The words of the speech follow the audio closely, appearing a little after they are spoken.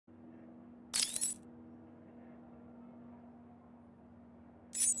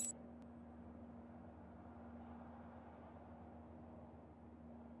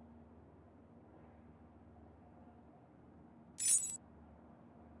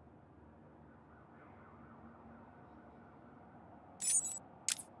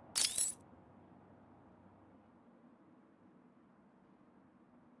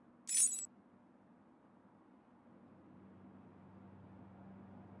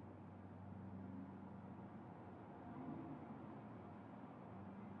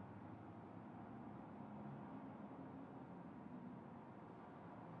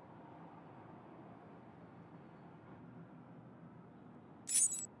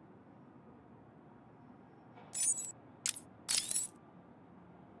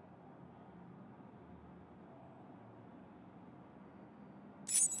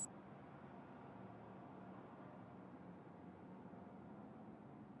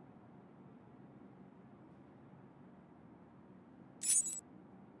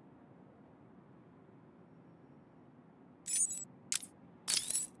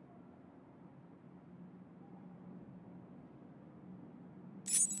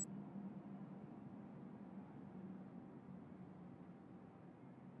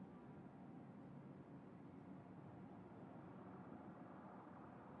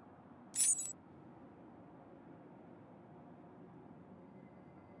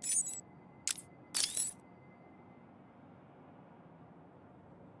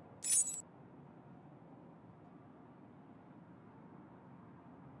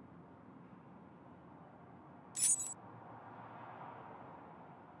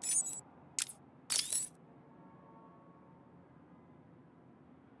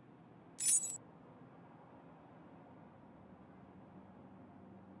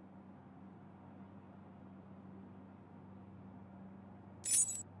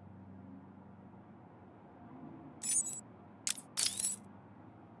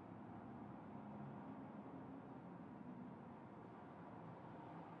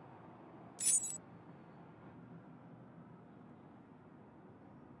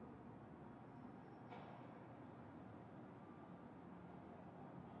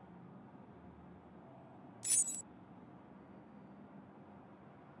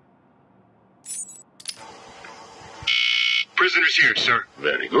Prisoner's here, sir.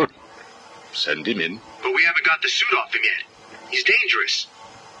 Very good. Send him in. But we haven't got the suit off him yet. He's dangerous.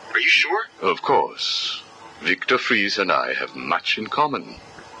 Are you sure? Of course. Victor Fries and I have much in common.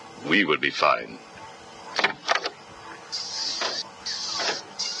 We will be fine.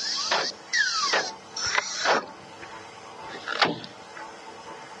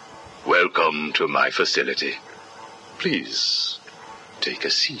 Welcome to my facility. Please, take a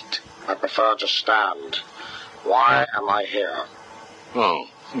seat. I prefer to stand. Why am I here? Oh,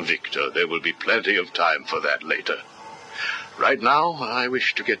 Victor, there will be plenty of time for that later. Right now, I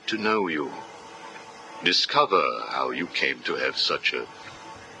wish to get to know you. Discover how you came to have such a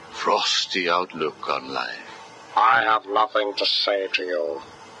frosty outlook on life. I have nothing to say to you.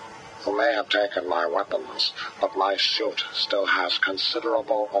 You may have taken my weapons, but my suit still has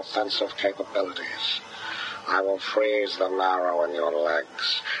considerable offensive capabilities. I will freeze the marrow in your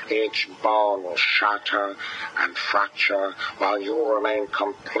legs. Each bone will shatter and fracture while you remain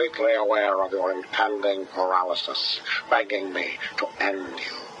completely aware of your impending paralysis, begging me to end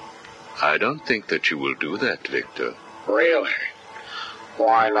you. I don't think that you will do that, Victor. Really?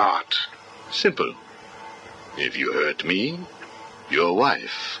 Why not? Simple. If you hurt me, your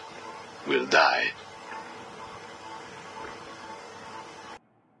wife will die.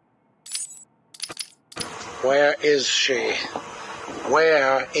 Where is she?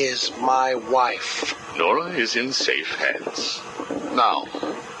 Where is my wife? Nora is in safe hands. Now,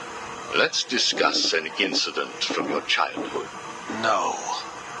 let's discuss an incident from your childhood. No.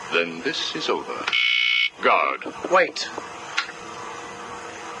 Then this is over. Guard. Wait.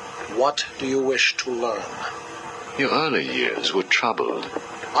 What do you wish to learn? Your early years were troubled.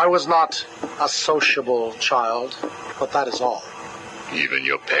 I was not a sociable child, but that is all. Even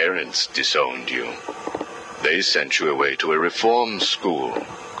your parents disowned you. They sent you away to a reform school,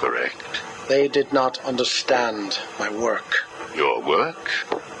 correct? They did not understand my work. Your work?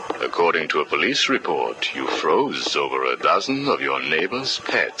 According to a police report, you froze over a dozen of your neighbor's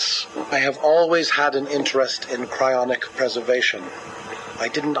pets. I have always had an interest in cryonic preservation. I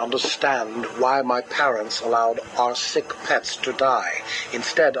didn't understand why my parents allowed our sick pets to die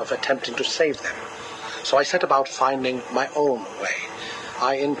instead of attempting to save them. So I set about finding my own way.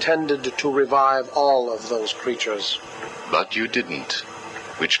 I intended to revive all of those creatures. But you didn't.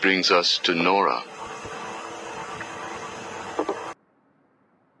 Which brings us to Nora.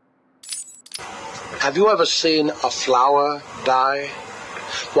 Have you ever seen a flower die?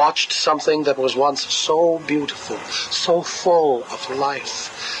 Watched something that was once so beautiful, so full of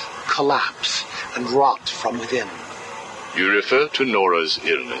life, collapse and rot from within? You refer to Nora's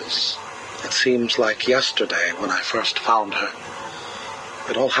illness. It seems like yesterday when I first found her.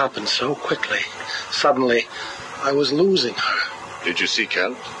 It all happened so quickly. Suddenly, I was losing her. Did you seek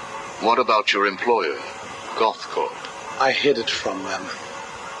help? What about your employer, GothCorp? I hid it from them,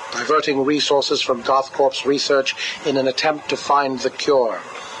 diverting resources from GothCorp's research in an attempt to find the cure.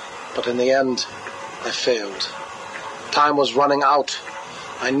 But in the end, I failed. Time was running out.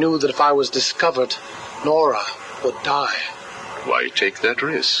 I knew that if I was discovered, Nora would die. Why take that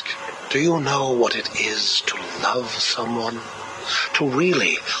risk? Do you know what it is to love someone? To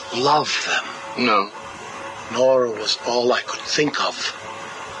really love them? No. Nora was all I could think of.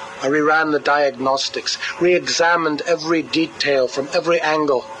 I reran the diagnostics, re-examined every detail from every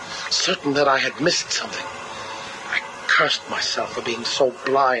angle, certain that I had missed something. I cursed myself for being so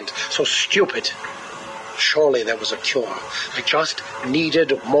blind, so stupid. Surely there was a cure. I just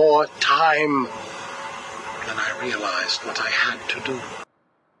needed more time. Then I realized what I had to do.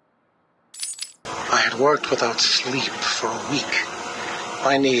 I had worked without sleep for a week.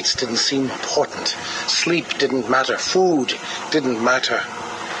 My needs didn't seem important. Sleep didn't matter. Food didn't matter.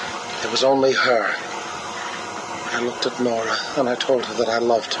 There was only her. I looked at Nora and I told her that I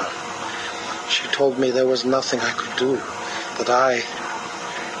loved her. She told me there was nothing I could do, that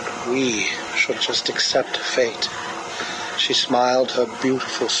we should just accept fate. She smiled her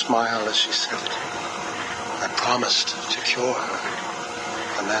beautiful smile as she said it. I promised to cure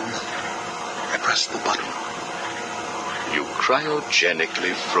her. And then I pressed the button. You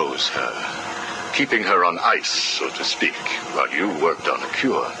cryogenically froze her, keeping her on ice, so to speak, while you worked on a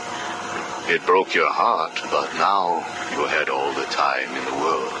cure. It broke your heart, but now you had all the time in the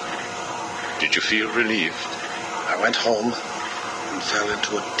world. Did you feel relieved? I went home and fell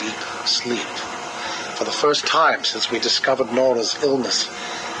into a deep sleep. For the first time since we discovered Nora's illness,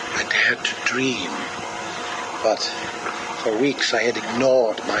 I dared to dream. But for weeks I had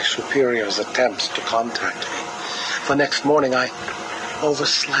ignored my superior's attempts to contact me. The next morning I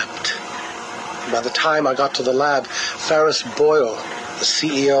overslept. By the time I got to the lab, Ferris Boyle, the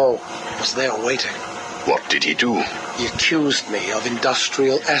CEO, was there waiting. What did he do? He accused me of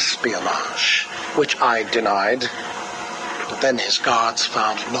industrial espionage, which I denied. But then his guards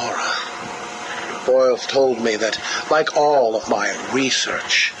found Nora. Boyle told me that, like all of my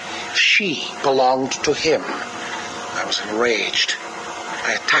research, she belonged to him. I was enraged.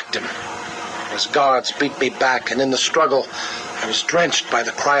 I attacked him. His guards beat me back, and in the struggle, I was drenched by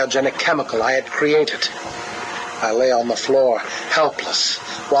the cryogenic chemical I had created. I lay on the floor, helpless,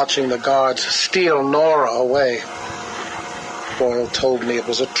 watching the guards steal Nora away. Boyle told me it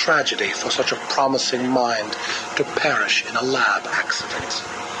was a tragedy for such a promising mind to perish in a lab accident.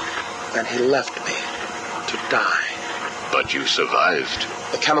 Then he left me to die. But you survived.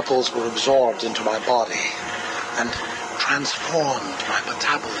 The chemicals were absorbed into my body and transformed my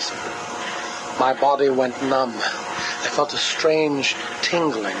metabolism. My body went numb. I felt a strange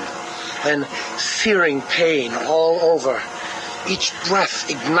tingling, then searing pain all over. Each breath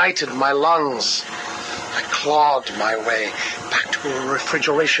ignited my lungs. I clawed my way back to a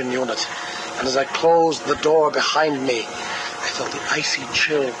refrigeration unit, and as I closed the door behind me, I felt the icy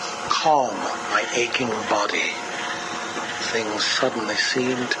chill calm my aching body. Things suddenly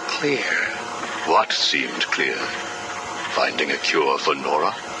seemed clear. What seemed clear? Finding a cure for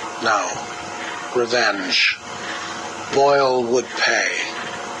Nora? No. Revenge. Boyle would pay.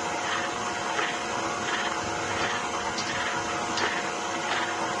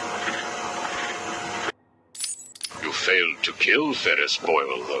 You failed to kill Ferris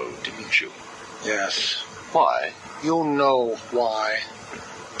Boyle, though, didn't you? Yes. Why? You know why.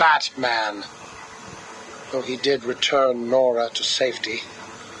 Batman. Though he did return Nora to safety.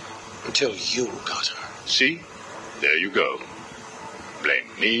 Until you got her. See? There you go. Blame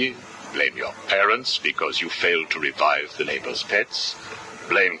me. Blame your parents because you failed to revive the neighbor's pets.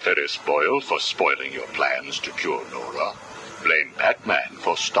 Blame Ferris Boyle for spoiling your plans to cure Nora. Blame Batman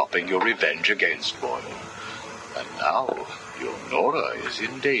for stopping your revenge against Boyle. And now, your Nora is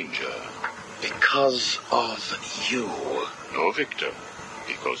in danger. Because of you. No, Victor.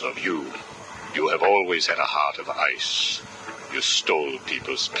 Because of you. You have always had a heart of ice. You stole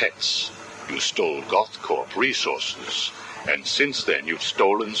people's pets. You stole GothCorp resources. And since then, you've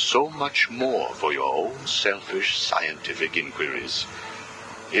stolen so much more for your own selfish scientific inquiries.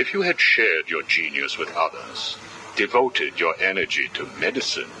 If you had shared your genius with others, devoted your energy to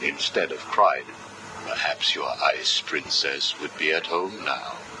medicine instead of crime, perhaps your ice princess would be at home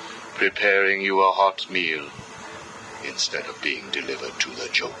now, preparing you a hot meal, instead of being delivered to the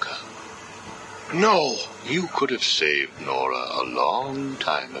Joker. No! You could have saved Nora a long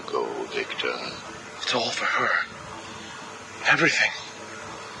time ago, Victor. It's all for her. Everything.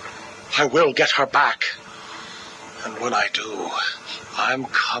 I will get her back. And when I do, I'm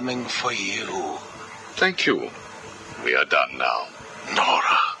coming for you. Thank you. We are done now.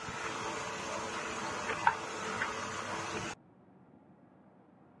 Nora.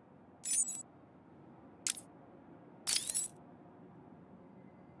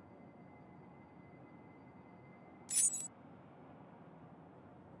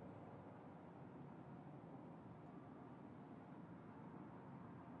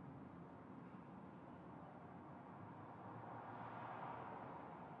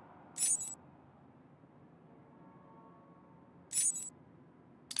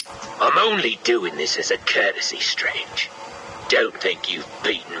 I'm only doing this as a courtesy, Strange. Don't think you've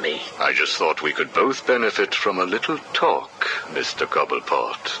beaten me. I just thought we could both benefit from a little talk, Mr.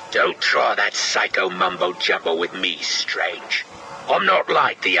 Cobblepot. Don't try that psycho mumbo-jumbo with me, Strange. I'm not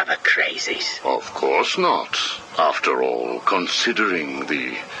like the other crazies. Of course not. After all, considering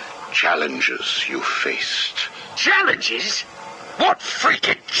the challenges you faced. Challenges? What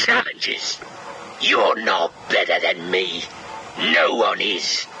freaking challenges? You're no better than me. No one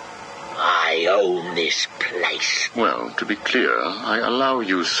is. I own this place. Well, to be clear, I allow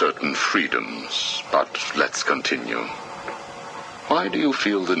you certain freedoms, but let's continue. Why do you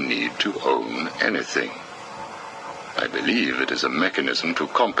feel the need to own anything? I believe it is a mechanism to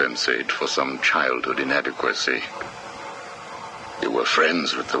compensate for some childhood inadequacy. You were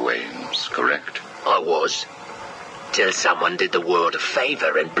friends with the Waynes, correct? I was. Till someone did the world a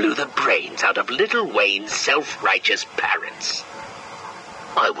favor and blew the brains out of little Wayne's self-righteous parents.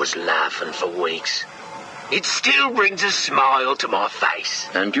 I was laughing for weeks. It still brings a smile to my face.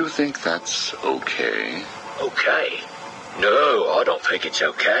 And you think that's okay? Okay? No, I don't think it's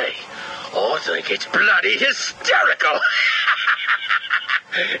okay. I think it's bloody hysterical.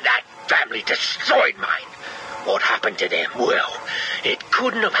 That family destroyed mine. What happened to them? Well, it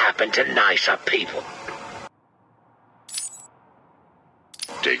couldn't have happened to nicer people.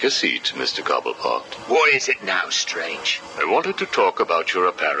 Take a seat, Mr. Cobblepot. What is it now, Strange? I wanted to talk about your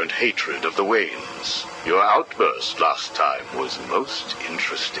apparent hatred of the Waynes. Your outburst last time was most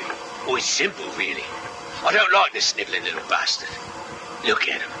interesting. Oh, it's simple, really. I don't like the snivelling little bastard. Look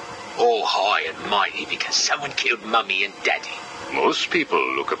at him, all high and mighty because someone killed Mummy and Daddy. Most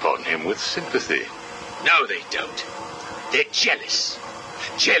people look upon him with sympathy. No, they don't. They're jealous.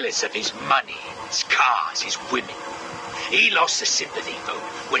 Jealous of his money, his cars, his women. He lost the sympathy vote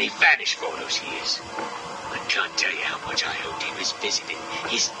when he vanished for all those years. I can't tell you how much I hoped he was visiting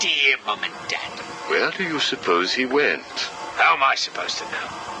his dear Mum and Dad. Where do you suppose he went? How am I supposed to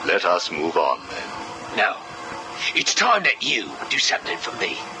know? Let us move on, then. No. It's time that you do something for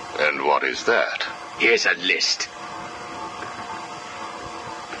me. And what is that? Here's a list.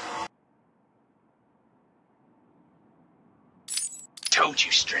 Told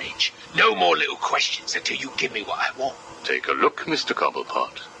you, Strange. No more little questions until you give me what I want. Take a look, Mr.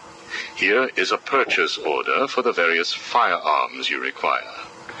 Cobblepot. Here is a purchase order for the various firearms you require.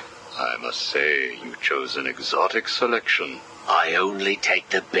 I must say, you chose an exotic selection. I only take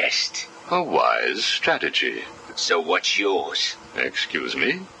the best. A wise strategy. So what's yours? Excuse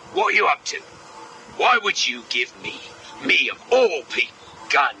me? What are you up to? Why would you give me of all people,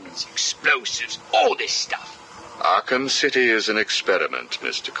 guns, explosives, all this stuff? Arkham City is an experiment,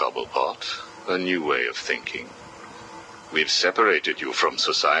 Mr. Cobblepot. A new way of thinking. We've separated you from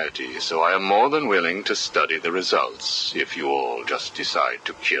society, so I am more than willing to study the results if you all just decide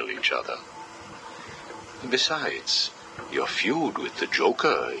to kill each other. Besides, your feud with the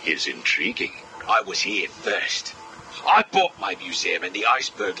Joker is intriguing. I was here first. I bought my museum in the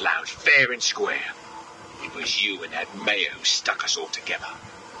Iceberg Lounge fair and square. It was you and that mayor who stuck us all together.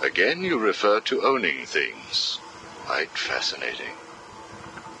 Again, you refer to owning things. Quite fascinating.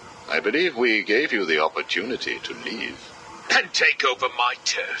 I believe we gave you the opportunity to leave. And take over my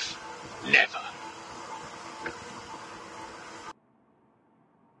turf. Never.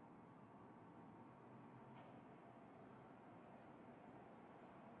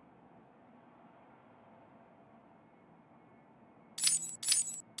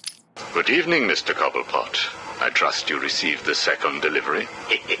 Good evening, Mr. Cobblepot. I trust you received the second delivery.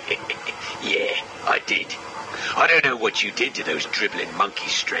 Yeah, I did. I don't know what you did to those dribbling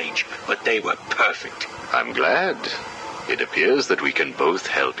monkeys, Strange, but they were perfect. I'm glad. It appears that we can both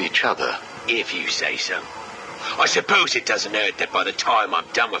help each other. If you say so. I suppose it doesn't hurt that by the time I'm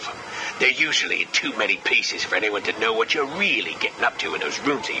done with them, they're usually in too many pieces for anyone to know what you're really getting up to in those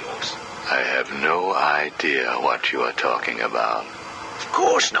rooms of yours. I have no idea what you are talking about. Of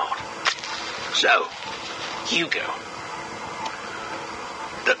course not. So, Hugo.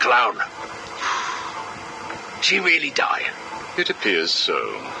 The clown. She really dying? It appears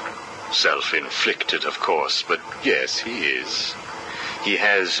so. Self-inflicted, of course, but yes, he is. He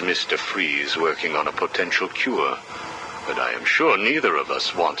has Mr. Freeze working on a potential cure, but I am sure neither of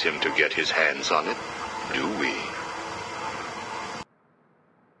us want him to get his hands on it, do we?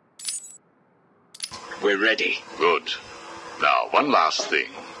 We're ready. Good. Now, one last thing.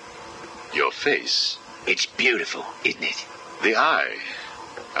 Your face. It's beautiful, isn't it? The eye.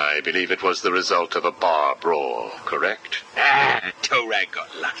 I believe it was the result of a bar brawl, correct? Torag got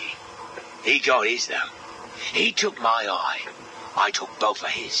lucky. He got his, though. He took my eye. I took both of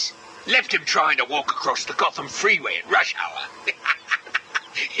his. Left him trying to walk across the Gotham freeway at rush hour.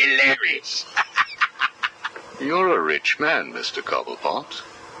 Hilarious. You're a rich man, Mr. Cobblepot.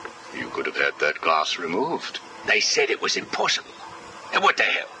 You could have had that glass removed. They said it was impossible. And what the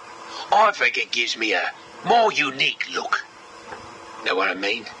hell? I think it gives me a more unique look. Know what I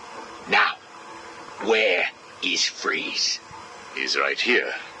mean? Now, where is Freeze? He's right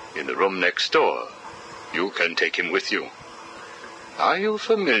here, in the room next door. You can take him with you. Are you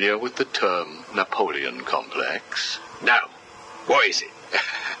familiar with the term Napoleon complex? No. What is it?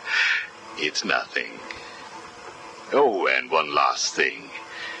 It's nothing. Oh, and one last thing.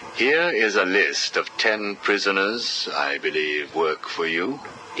 Here is a list of 10 prisoners I believe work for you.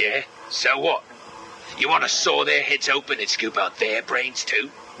 Yeah? So what? You want to saw their heads open and scoop out their brains too?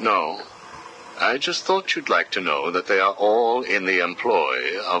 No. I just thought you'd like to know that they are all in the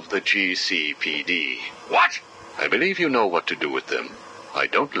employ of the GCPD. What? I believe you know what to do with them. I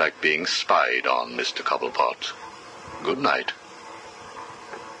don't like being spied on, Mr. Cobblepot. Good night.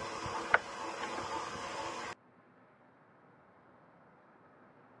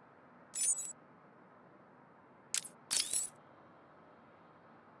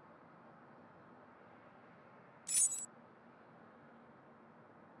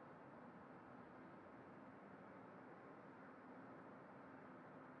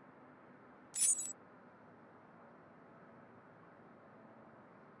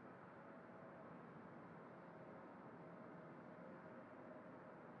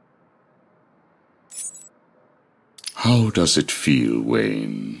 How does it feel,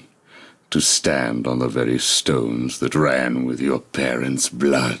 Wayne, to stand on the very stones that ran with your parents'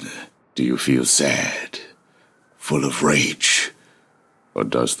 blood? Do you feel sad, full of rage? Or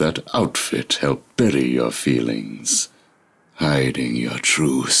does that outfit help bury your feelings, hiding your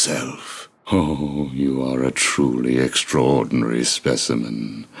true self? Oh, you are a truly extraordinary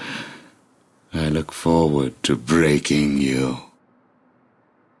specimen. I look forward to breaking you.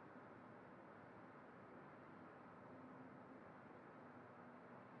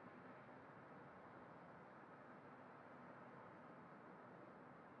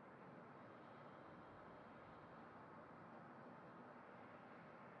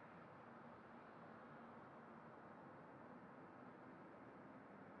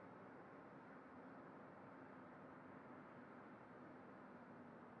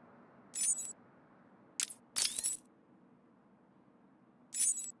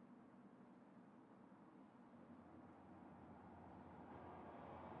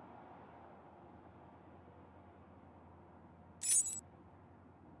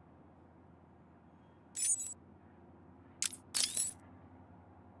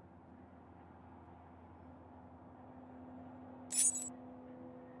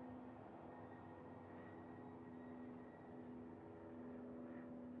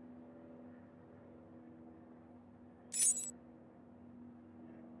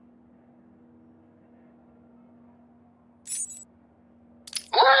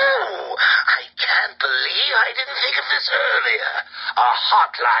 Ooh, I can't believe I didn't think of this earlier. A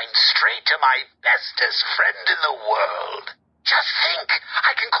hotline straight to my bestest friend in the world. Just think,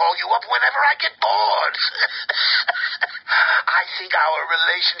 I can call you up whenever I get bored. I think our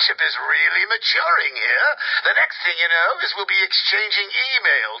relationship is really maturing here. The next thing you know is we'll be exchanging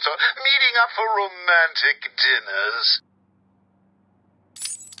emails or meeting up for romantic dinners.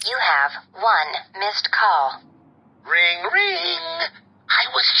 You have one missed call. Ring, ring. I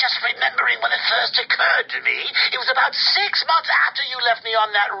was just remembering when it first occurred to me. It was about 6 months after you left me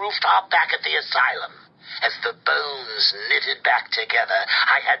on that rooftop back at the asylum. As the bones knitted back together,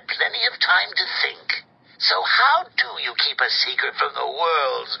 I had plenty of time to think. So how do you keep a secret from the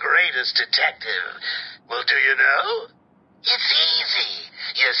world's greatest detective? Well, do you know? It's easy.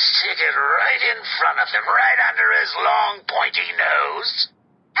 You stick it right in front of him, right under his long, pointy nose,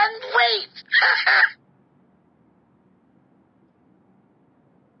 and wait.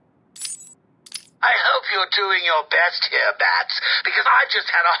 I hope you're doing your best here, Bats, because I just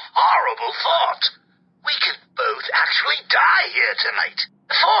had a horrible thought. We could both actually die here tonight.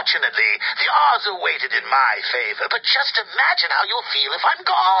 Fortunately, the odds are weighted in my favor, but just imagine how you'll feel if I'm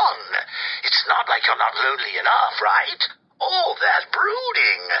gone. It's not like you're not lonely enough, right? All that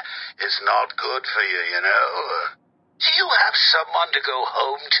brooding is not good for you, you know. Do you have someone to go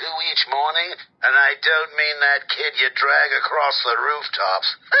home to each morning? And I don't mean that kid you drag across the rooftops.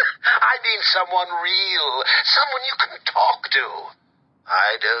 I mean someone real, someone you can talk to.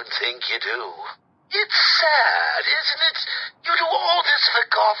 I don't think you do. It's sad, isn't it? You do all this for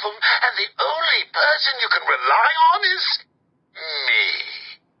Gotham, and the only person you can rely on is me.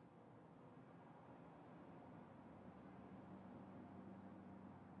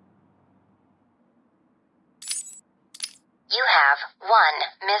 You have one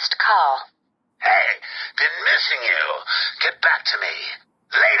missed call. Hey, been missing you. Get back to me.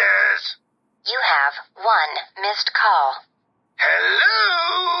 Laters. You have one missed call.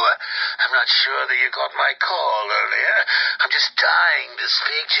 Hello? I'm not sure that you got my call earlier. I'm just dying to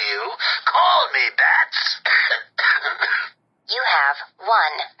speak to you. Call me, Bats. You have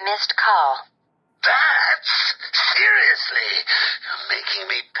one missed call. Bats? Seriously? You're making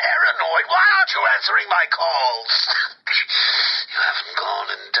me paranoid. Why aren't you answering my calls? You haven't gone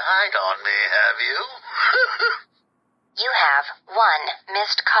and died on me, have you? You have one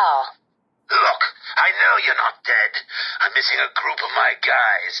missed call. Look, I know you're not dead. I'm missing a group of my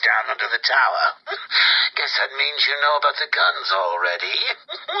guys down under the tower. Guess that means you know about the guns already.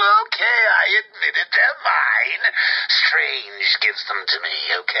 Okay, I admit it, they're mine. Strange gives them to me,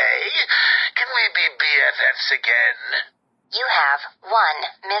 okay? Can we be BFFs again? You have one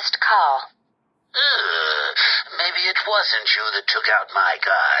missed call. Maybe it wasn't you that took out my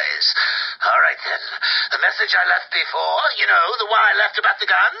guys. All right, then. The message I left before, you know, the one I left about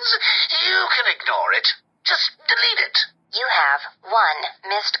the guns, you can ignore it. Just delete it. You have one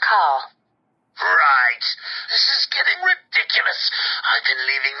missed call. Right. This is getting ridiculous. I've been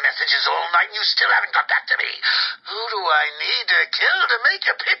leaving messages all night and you still haven't got back to me. Who do I need to kill to make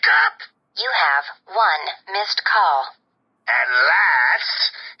you pick up? You have one missed call. At last?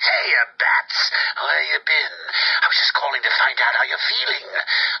 Hey, Bats. Where you been? I was just calling to find out how you're feeling.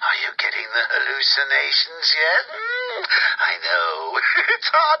 Are you getting the hallucinations yet? I know. It's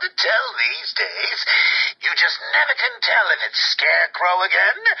hard to tell these days. You just never can tell if it's Scarecrow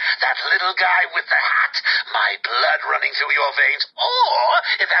again, that little guy with the hat, my blood running through your veins, or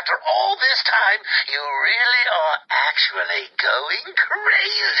if after all this time you really are actually going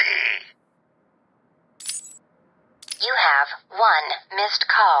crazy. You have 1 missed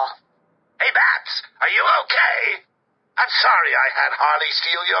call. Hey, Babs, are you okay? I'm sorry I had Harley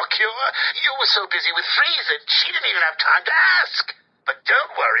steal your cure. You were so busy with Freeze that she didn't even have time to ask. But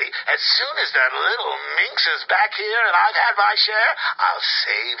don't worry, as soon as that little minx is back here and I've had my share, I'll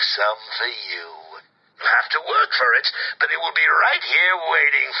save some for you. You'll have to work for it, but it will be right here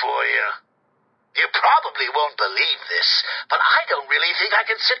waiting for you. You probably won't believe this, but I don't really think I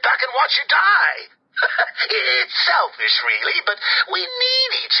can sit back and watch you die. It's selfish, really, but we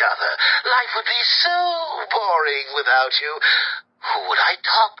need each other. Life would be so boring without you. Who would I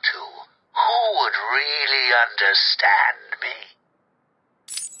talk to? Who would really understand me?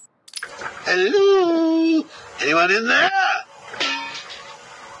 Hello? Anyone in there?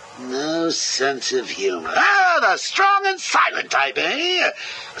 No sense of humor. Ah, the strong and silent type, eh?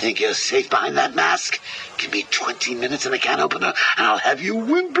 Think you're safe behind that mask? Give me 20 minutes and a can opener, and I'll have you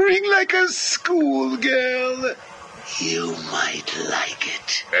whimpering like a schoolgirl. You might like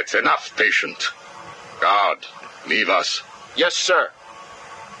it. That's enough, patient. Guard, leave us. Yes, sir.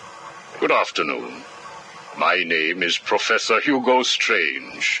 Good afternoon. My name is Professor Hugo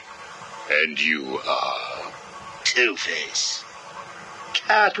Strange. And you are... Two-Face.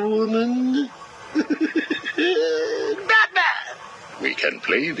 Catwoman. Batman. We can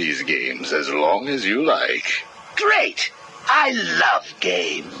play these games as long as you like. Great. I love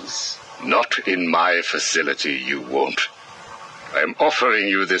games. Not in my facility, you won't. I'm offering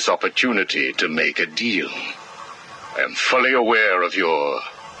you this opportunity to make a deal. I am fully aware of your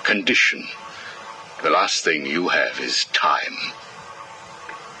condition. The last thing you have is time.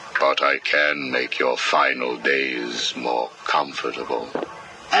 But I can make your final days more comfortable.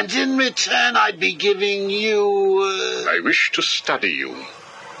 And in return, I'd be giving you... I wish to study you.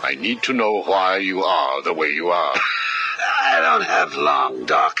 I need to know why you are the way you are. I don't have long,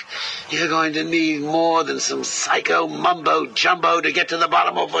 Doc. You're going to need more than some psycho mumbo-jumbo to get to the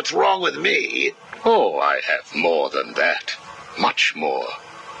bottom of what's wrong with me. Oh, I have more than that. Much more.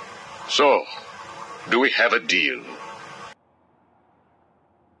 So, do we have a deal?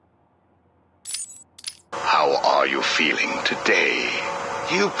 How are you feeling today?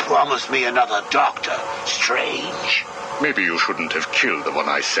 You promised me another doctor, Strange. Maybe you shouldn't have killed the one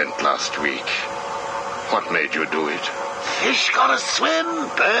I sent last week. What made you do it? Fish gotta swim,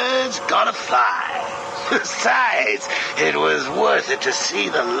 birds gotta fly. Besides, it was worth it to see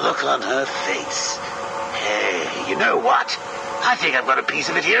the look on her face. Hey, you know what? I think I've got a piece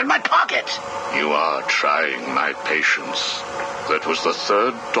of it here in my pocket. You are trying my patience. That was the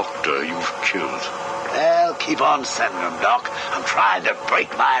third doctor you've killed. Well, keep on sending them, Doc. I'm trying to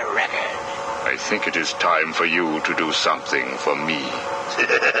break my record. I think it is time for you to do something for me.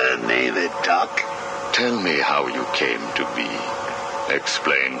 Name it, Doc. Tell me how you came to be.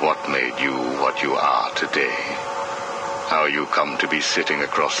 Explain what made you what you are today. How you come to be sitting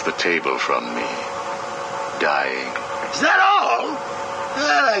across the table from me. Dying. Is that all?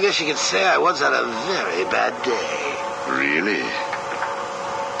 Well, I guess you could say I once had a very bad day. Really?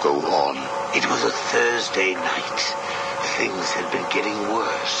 Go on. It was a Thursday night. Things had been getting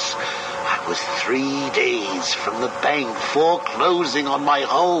worse. I was 3 days from the bank foreclosing on my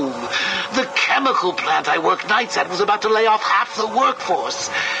home. The chemical plant I worked nights at was about to lay off half the workforce.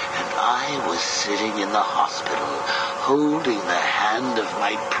 And I was sitting in the hospital, holding the hand of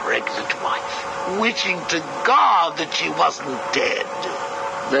my pregnant wife, wishing to God that she wasn't dead.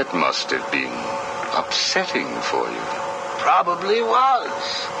 That must have been upsetting for you. Probably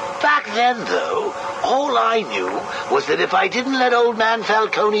was. Back then, though, all I knew was that if I didn't let old man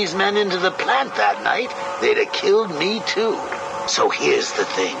Falcone's men into the plant that night, they'd have killed me too. So here's the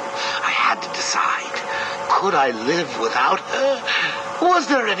thing. I had to decide. Could I live without her? Was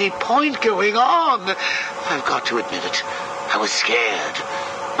there any point going on? I've got to admit it. I was scared.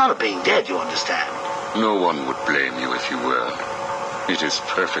 Not of being dead, you understand. No one would blame you if you were. It is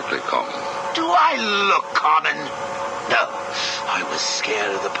perfectly common. Do I look common? No, I was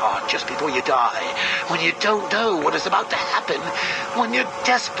scared of the part just before you die, when you don't know what is about to happen, when you're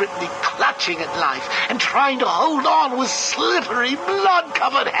desperately clutching at life and trying to hold on with slippery,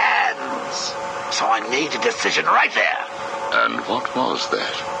 blood-covered hands. So I made a decision right there. And what was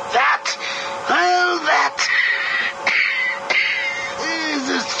that? That is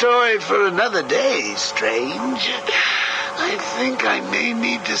a story for another day, Strange. I think I may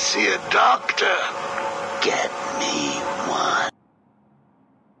need to see a doctor. Get me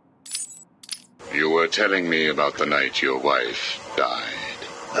You were telling me about the night your wife died.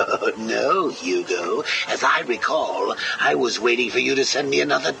 Oh, no, Hugo. As I recall, I was waiting for you to send me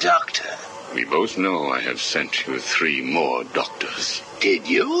another doctor. We both know I have sent you 3 more doctors. Did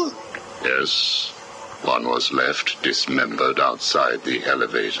you? Yes. One was left dismembered outside the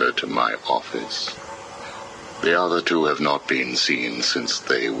elevator to my office. The other 2 have not been seen since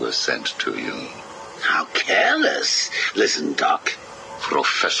they were sent to you. How careless. Listen, Doc.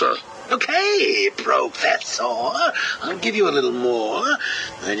 Professor. Okay, Professor. I'll give you a little more.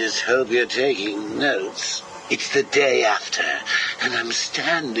 I just hope you're taking notes. It's the day after, and I'm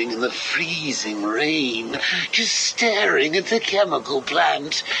standing in the freezing rain, just staring at the chemical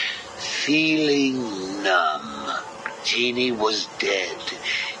plant, feeling numb. Jeannie was dead.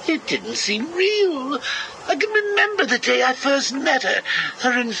 It didn't seem real. I can remember the day I first met her.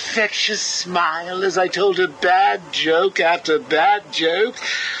 Her infectious smile as I told her bad joke after bad joke.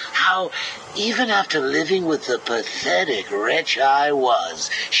 How, even after living with the pathetic wretch I was,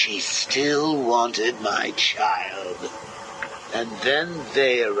 she still wanted my child. And then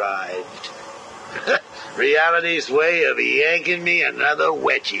they arrived. Reality's way of yanking me another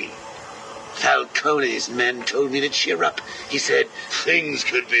wedgie. Falcone's men told me to cheer up. He said things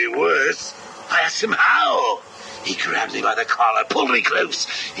could be worse. I asked him how. He grabbed me by the collar, pulled me close.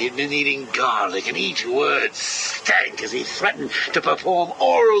 He'd been eating garlic, and each word stank as he threatened to perform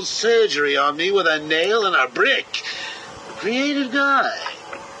oral surgery on me with a nail and a brick. A creative guy.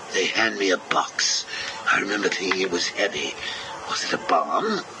 They hand me a box. I remember thinking it was heavy. Was it a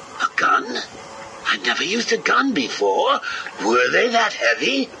bomb? A gun? I'd never used a gun before. Were they that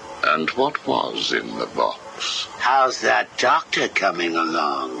heavy? And what was in the box? How's that doctor coming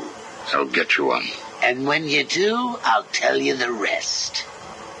along? I'll get you one. And when you do, I'll tell you the rest.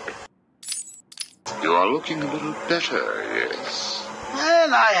 You are looking a little better, yes.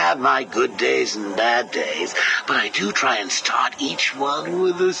 Well, I have my good days and bad days, but I do try and start each one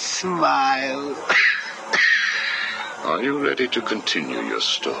with a smile. Are you ready to continue your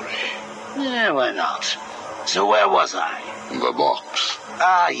story? Yeah, why not? So where was I? The box.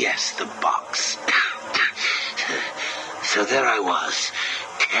 Ah, yes, the box. So there I was,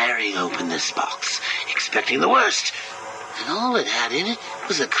 tearing open this box, expecting the worst. And all it had in it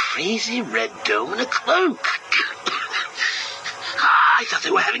was a crazy red dome and a cloak. I thought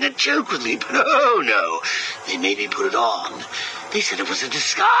they were having a joke with me, but oh no. They made me put it on. They said it was a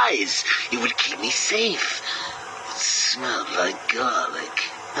disguise. It would keep me safe. It smelled like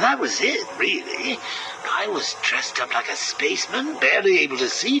garlic. And that was it, really. I was dressed up like a spaceman, barely able to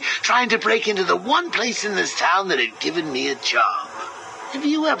see, trying to break into the one place in this town that had given me a job. Have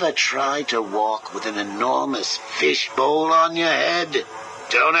you ever tried to walk with an enormous fishbowl on your head?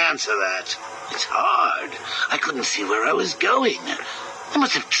 Don't answer that. It's hard. I couldn't see where I was going. I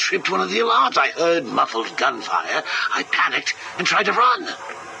must have tripped one of the alarms. I heard muffled gunfire. I panicked and tried to run.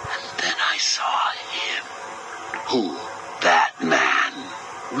 And then I saw him. Who? Batman.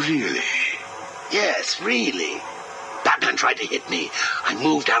 Really? Yes, really. Batman tried to hit me. I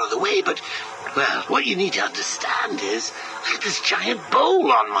moved out of the way, but, well, what you need to understand is I had this giant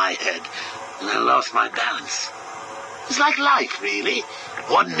bowl on my head, and I lost my balance. It's like life, really.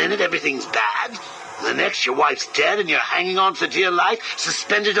 1 minute everything's bad, and the next your wife's dead and you're hanging on for dear life,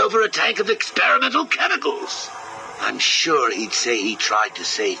 suspended over a tank of experimental chemicals. I'm sure he'd say he tried to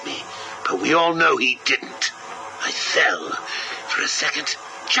save me, but we all know he didn't. I fell. For a second,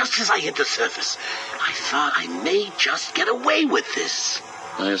 just as I hit the surface, I thought I may just get away with this.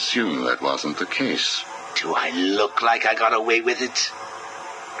 I assume that wasn't the case. Do I look like I got away with it?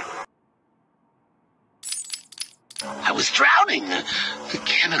 I was drowning. The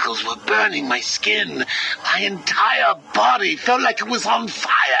chemicals were burning my skin. My entire body felt like it was on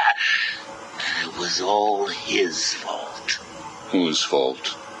fire. And it was all his fault. Whose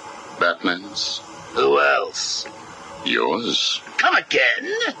fault? Batman's? Who else? Yours? Come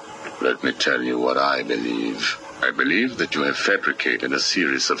again? Let me tell you what I believe. I believe that you have fabricated a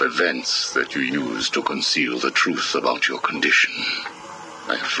series of events that you use to conceal the truth about your condition.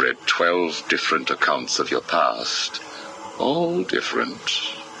 I have read 12 different accounts of your past, all different,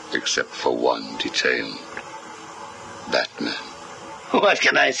 except for one detail. Batman. What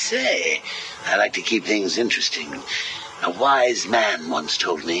can I say? I like to keep things interesting. A wise man once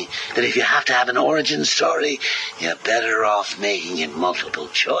told me that if you have to have an origin story, you're better off making it multiple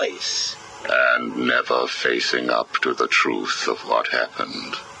choice. And never facing up to the truth of what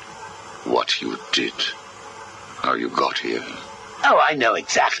happened. What you did. How you got here. Oh, I know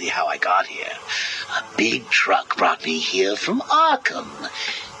exactly how I got here. A big truck brought me here from Arkham.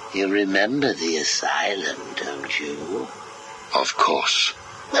 You remember the asylum, don't you? Of course.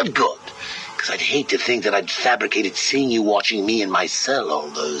 Well, good. Because I'd hate to think that I'd fabricated seeing you watching me in my cell all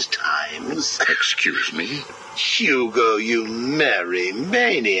those times. Excuse me? Hugo, you merry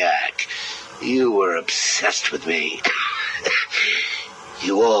maniac. You were obsessed with me.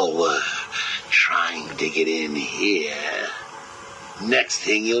 You all were trying to get in here. Next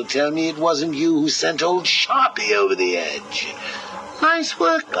thing you'll tell me it wasn't you who sent old Sharpie over the edge. Nice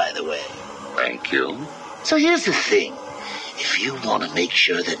work, by the way. Thank you. So here's the thing. If you want to make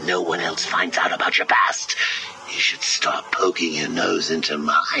sure that no one else finds out about your past, you should stop poking your nose into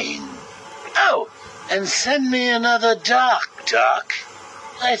mine. Oh, and send me another doc.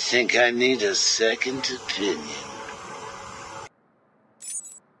 I think I need a second opinion.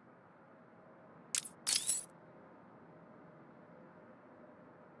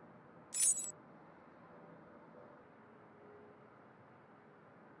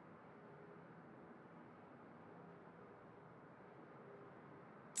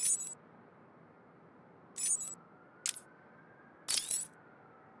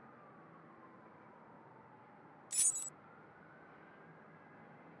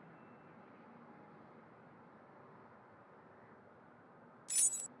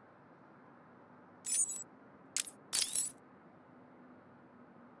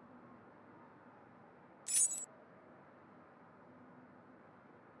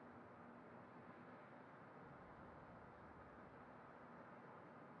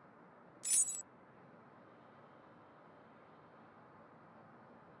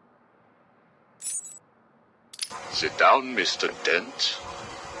 Sit down, Mr. Dent.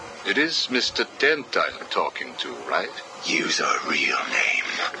 It is Mr. Dent I am talking to, right? Use a real name.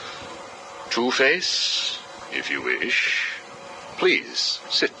 Two-Face, if you wish. Please,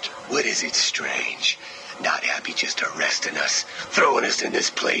 sit. What is it strange? Not happy just arresting us, throwing us in this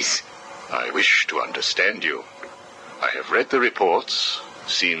place? I wish to understand you. I have read the reports,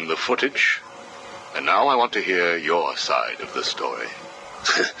 seen the footage, and now I want to hear your side of the story.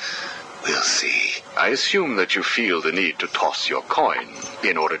 We'll see. I assume that you feel the need to toss your coin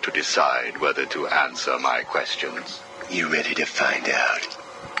in order to decide whether to answer my questions. You ready to find out?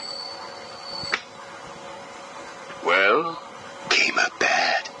 Well? Came up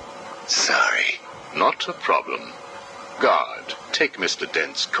bad. Sorry. Not a problem. Guard, take Mr.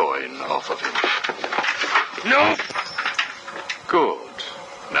 Dent's coin off of him. No! Good.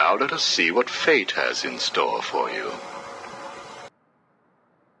 Now let us see what fate has in store for you.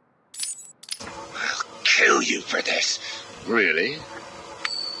 Kill you for this. Really?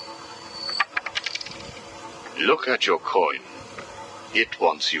 Look at your coin. It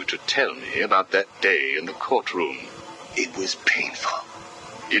wants you to tell me about that day in the courtroom. It was painful.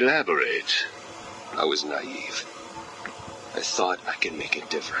 Elaborate. I was naive. I thought I could make a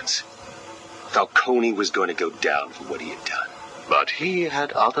difference. Falcone was going to go down for what he had done. But he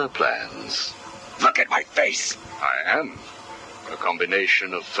had other plans. Look at my face. I am. A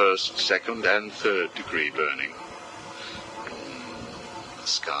combination of first, second, and third degree burning. The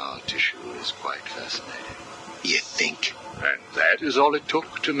scar tissue is quite fascinating. You think? And that is all it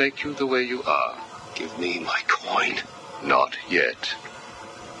took to make you the way you are. Give me my coin. Not yet.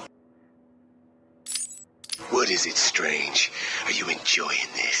 What is it, Strange? Are you enjoying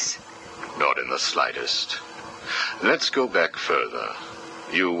this? Not in the slightest. Let's go back further.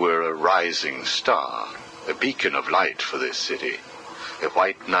 You were a rising star, a beacon of light for this city. A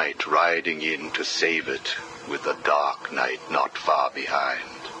white knight riding in to save it, with the dark knight not far behind.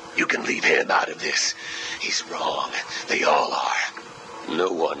 You can leave him out of this. He's wrong. They all are.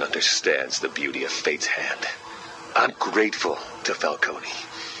 No one understands the beauty of fate's hand. I'm grateful to Falcone.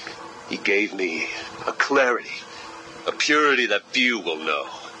 He gave me a clarity, a purity that few will know.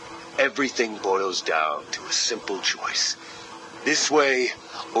 Everything boils down to a simple choice. This way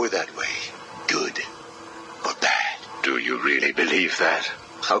or that way. Good or bad. Do you really believe that?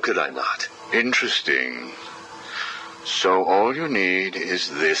 How could I not? Interesting. So all you need is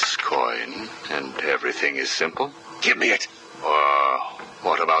this coin, and everything is simple? Give me it. Or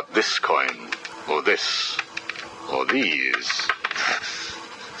what about this coin? Or this? Or these?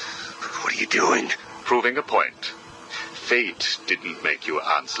 What are you doing? Proving a point. Fate didn't make you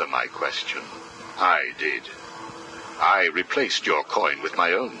answer my question. I did. I replaced your coin with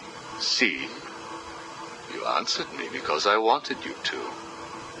my own. See? You answered me because I wanted you to.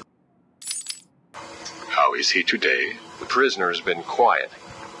 How is he today? The prisoner has been quiet.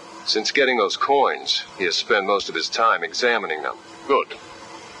 Since getting those coins, he has spent most of his time examining them. Good.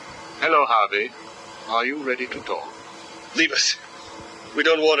 Hello, Harvey. Are you ready to talk? Leave us. We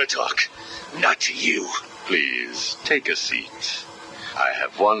don't want to talk. Not to you. Please, take a seat. I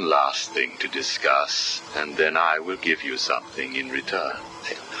have one last thing to discuss, and then I will give you something in return. I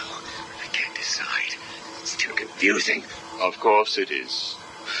don't know. I can't decide. It's too confusing. Of course it is.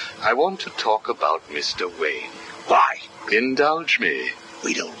 I want to talk about Mr. Wayne. Why? Indulge me.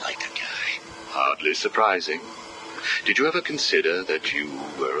 We don't like the guy. Hardly surprising. Did you ever consider that you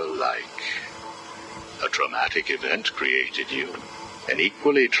were alike? A traumatic event created you. An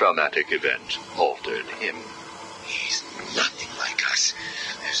equally traumatic event altered him. He's nothing like us.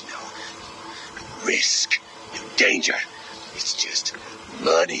 There's no risk, no danger. It's just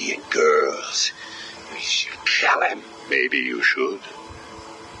money and girls. We should kill him. Maybe you should.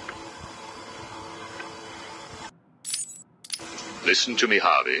 Listen to me,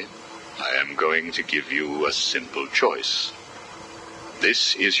 Harvey. I am going to give you a simple choice.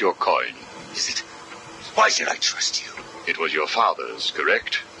 This is your coin. Is it? Why should I trust you? It was your father's,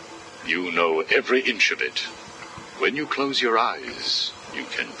 correct? You know every inch of it. When you close your eyes, you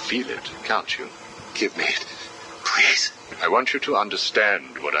can feel it, can't you? Give me it, please. I want you to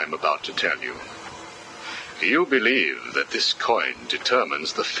understand what I'm about to tell you. You believe that this coin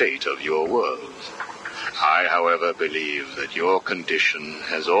determines the fate of your world. I, however, believe that your condition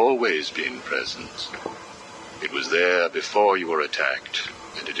has always been present. It was there before you were attacked,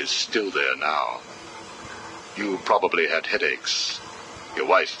 and it is still there now. You probably had headaches. Your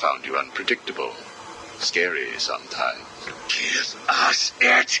wife found you unpredictable, scary sometimes. Give us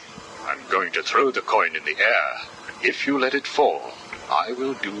it. I'm going to throw the coin in the air. If you let it fall, I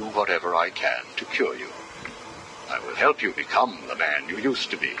will do whatever I can to cure you. I will help you become the man you used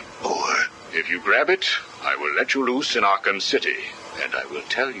to be. Or if you grab it, I will let you loose in Arkham City, and I will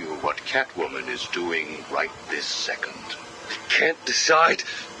tell you what Catwoman is doing right this second. I can't decide.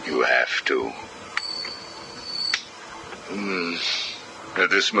 You have to. At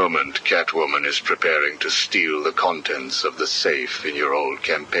this moment, Catwoman is preparing to steal the contents of the safe in your old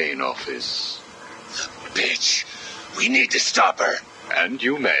campaign office. The bitch. We need to stop her. And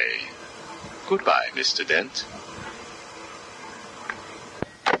you may. Goodbye, Mr. Dent.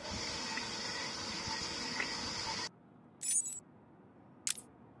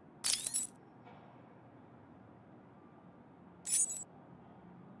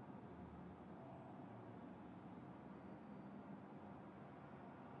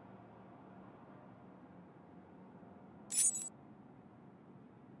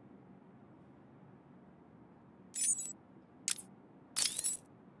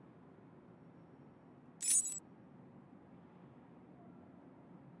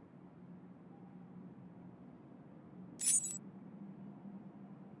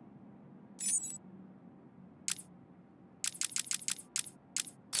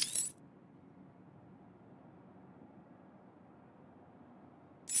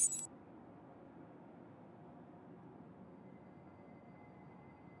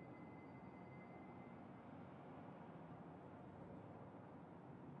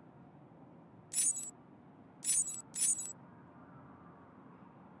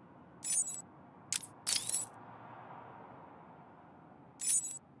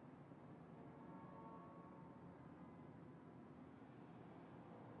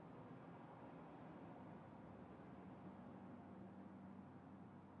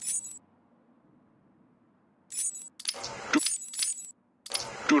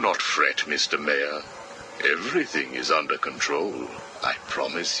 Do not fret, Mr. Mayor. Everything is under control, I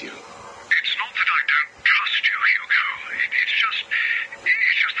promise you. It's not that I don't trust you, Hugo. It's just the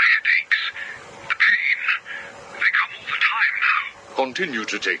headaches. The pain. They come all the time now. Continue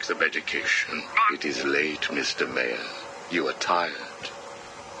to take the medication. It is late, Mr. Mayor. You are tired.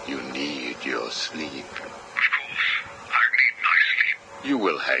 You need your sleep. Of course. I need my sleep. You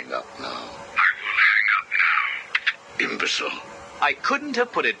will hang up now. I will hang up now. Imbecile. I couldn't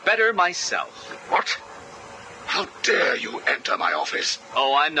have put it better myself. What? How dare you enter my office?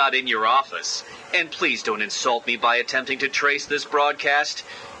 Oh, I'm not in your office. And please don't insult me by attempting to trace this broadcast.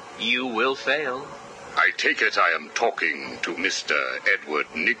 You will fail. I take it I am talking to Mr. Edward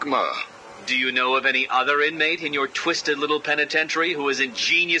Nigma. Do you know of any other inmate in your twisted little penitentiary who is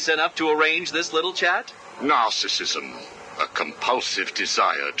ingenious enough to arrange this little chat? Narcissism, a compulsive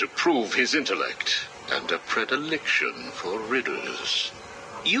desire to prove his intellect, and a predilection for riddles.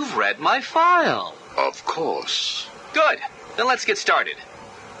 You've read my file. Of course. Good. Then let's get started.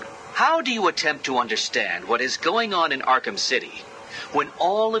 How do you attempt to understand what is going on in Arkham City when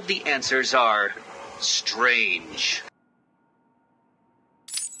all of the answers are strange?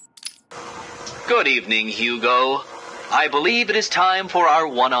 Good evening, Hugo. I believe it is time for our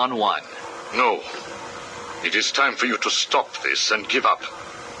one-on-one. No. It is time for you to stop this and give up.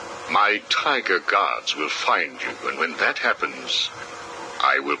 My tiger guards will find you, and when that happens,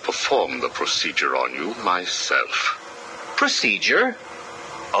 I will perform the procedure on you myself. Procedure?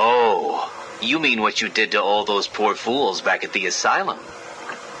 Oh, You mean what you did to all those poor fools back at the asylum.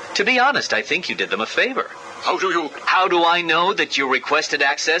 To be honest, I think you did them a favor. How do I know that you requested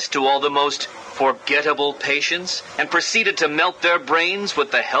access to all the most forgettable patients and proceeded to melt their brains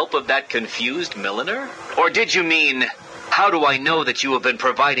with the help of that confused milliner? Or did you mean, how do I know that you have been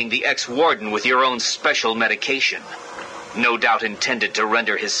providing the ex-warden with your own special medication? No doubt intended to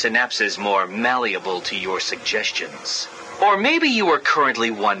render his synapses more malleable to your suggestions. Or maybe you are currently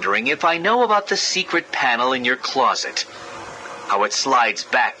wondering if I know about the secret panel in your closet. How it slides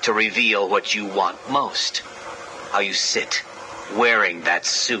back to reveal what you want most. How you sit, wearing that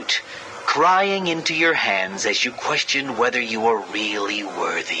suit, crying into your hands as you question whether you are really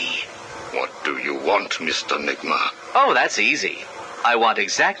worthy. What do you want, Mr. Nigma? Oh, that's easy. I want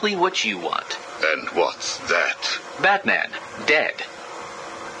exactly what you want. And what's that? Batman, dead.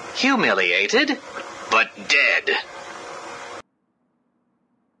 Humiliated, but dead.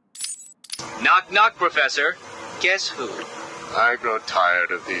 Knock, knock, Professor. Guess who? I grow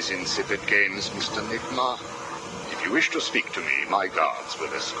tired of these insipid games, Mr. Nigma. If you wish to speak to me, my guards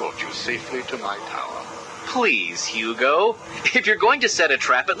will escort you safely to my tower. Please, Hugo. If you're going to set a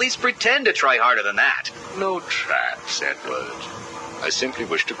trap, at least pretend to try harder than that. No traps, Edward. I simply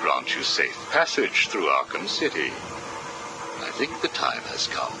wish to grant you safe passage through Arkham City. I think the time has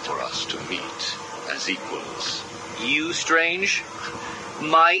come for us to meet as equals. You, Strange?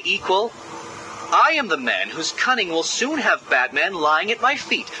 My equal? I am the man whose cunning will soon have Batman lying at my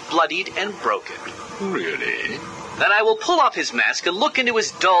feet, bloodied and broken. Really? Then I will pull off his mask and look into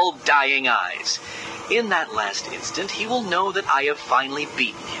his dull, dying eyes. In that last instant, he will know that I have finally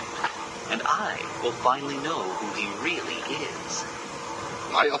beaten him. And I will finally know who he really is.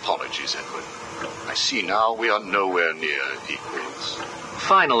 My apologies, Edward. I see now we are nowhere near equals.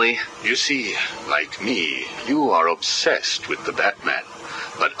 Finally. You see, like me, you are obsessed with the Batman.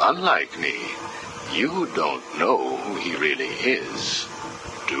 But unlike me, you don't know who he really is,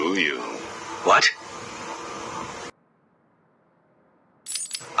 do you? What?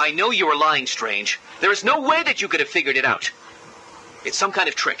 I know you are lying, Strange. There is no way that you could have figured it out. It's some kind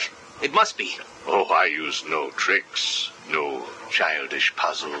of trick. It must be. Oh, I use no tricks, no childish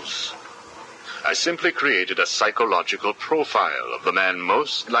puzzles. I simply created a psychological profile of the man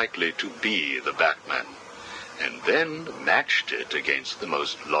most likely to be the Batman, and then matched it against the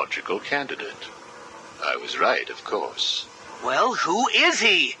most logical candidate. I was right, of course. Well, who is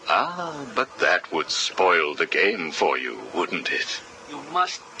he? Ah, but that would spoil the game for you, wouldn't it? You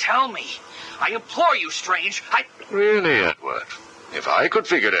must tell me. I implore you, Strange. Really, Edward? If I could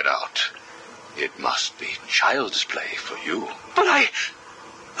figure it out, it must be child's play for you. But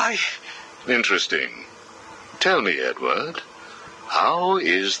I... Interesting. Tell me, Edward, how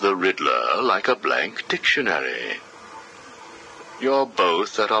is the Riddler like a blank dictionary? You're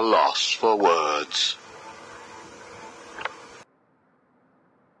both at a loss for words.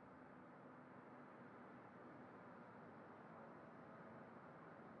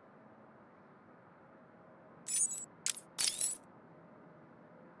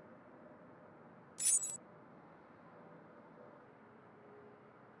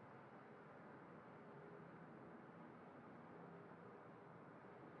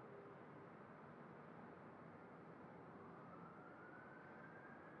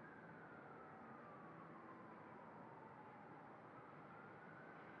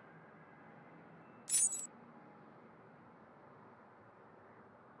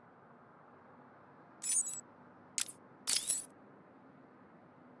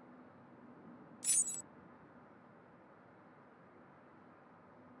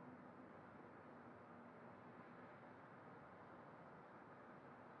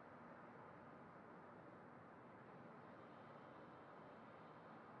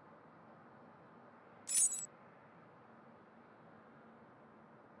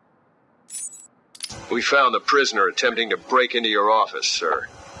 We found the prisoner attempting to break into your office, sir.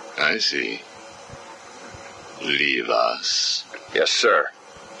 I see. Leave us. Yes, sir.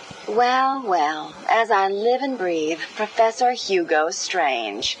 Well, well, as I live and breathe, Professor Hugo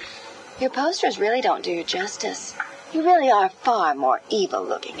Strange. Your posters really don't do you justice. You really are far more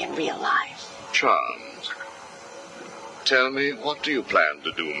evil-looking in real life. Charmed. Tell me, what do you plan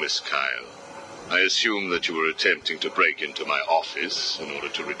to do, Miss Kyle? I assume that you were attempting to break into my office in order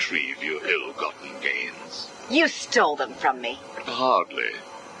to retrieve your ill-gotten gains. You stole them from me. Hardly.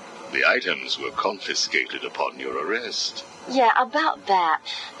 The items were confiscated upon your arrest. Yeah, about that.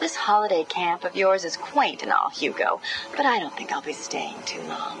 This holiday camp of yours is quaint and all, Hugo, but I don't think I'll be staying too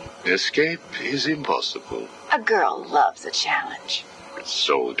long. Escape is impossible. A girl loves a challenge.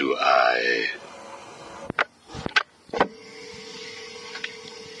 So do I.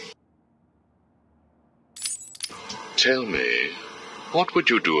 Tell me, what would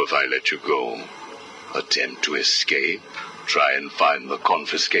you do if I let you go? Attempt to escape? Try and find the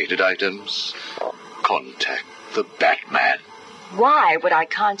confiscated items? Contact the Batman? Why would I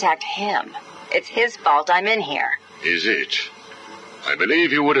contact him? It's his fault I'm in here. Is it? I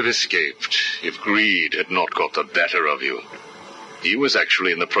believe you would have escaped if greed had not got the better of you. He was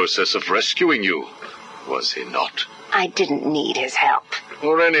actually in the process of rescuing you, was he not? I didn't need his help.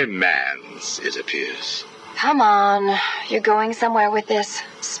 Or any man's, it appears. Come on. You're going somewhere with this?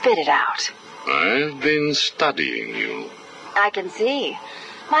 Spit it out. I've been studying you. I can see.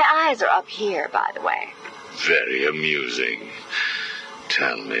 My eyes are up here, by the way. Very amusing.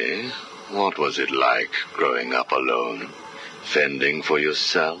 Tell me, what was it like growing up alone? Fending for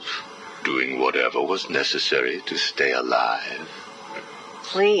yourself? Doing whatever was necessary to stay alive?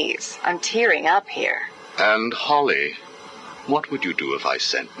 Please, I'm tearing up here. And Holly, what would you do if I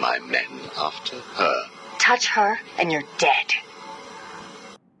sent my men after her? Touch her and you're dead.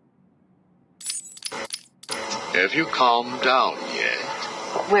 Have you calmed down yet?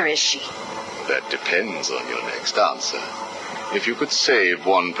 Where is she? That depends on your next answer. If you could save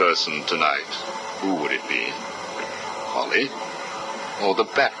one person tonight, who would it be? Holly? Or the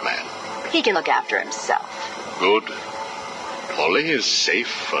Batman? He can look after himself. Good. Holly is safe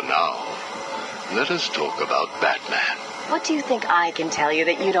for now. Let us talk about Batman. What do you think I can tell you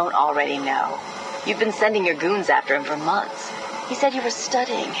that you don't already know? You've been sending your goons after him for months. He said you were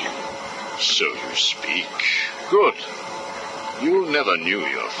studying him. So you speak. Good. You never knew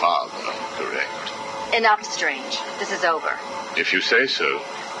your father, correct? Enough, Strange. This is over. If you say so.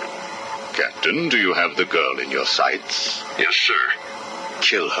 Captain, do you have the girl in your sights? Yes, sir.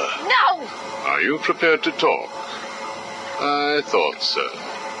 Kill her. No! Are you prepared to talk? I thought so.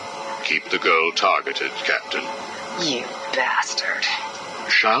 Keep the girl targeted, Captain. You bastard.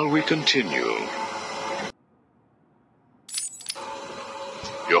 Shall we continue?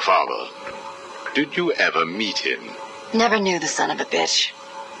 Your father. Did you ever meet him? Never knew the son of a bitch.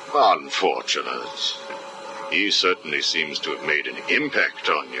 Unfortunate. He certainly seems to have made an impact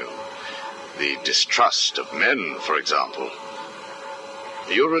on you. The distrust of men, for example.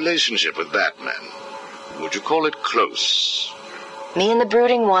 Your relationship with Batman, would you call it close? Me and the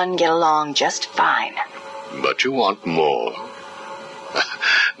brooding one get along just fine. But you want more.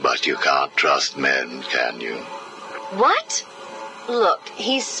 But you can't trust men, can you? What? Look,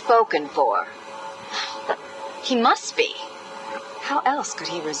 he's spoken for. He must be. How else could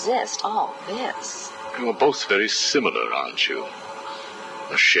he resist all this? You are both very similar, aren't you?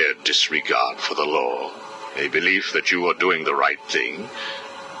 A shared disregard for the law, a belief that you are doing the right thing,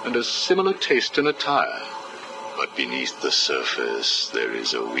 and a similar taste in attire. But beneath the surface, there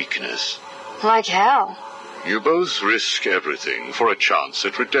is a weakness. Like hell. You both risk everything for a chance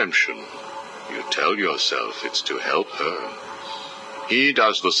at redemption. You tell yourself it's to help her. He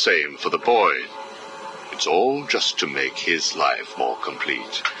does the same for the boy. It's all just to make his life more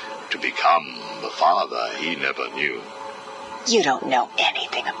complete, to become the father he never knew. You don't know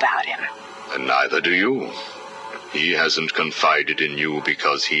anything about him. And neither do you. He hasn't confided in you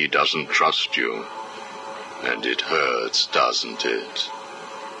because he doesn't trust you. And it hurts, doesn't it?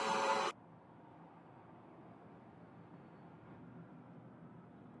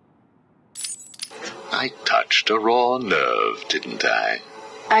 I touched a raw nerve, didn't I?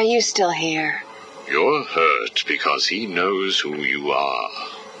 Are you still here? You're hurt because he knows who you are,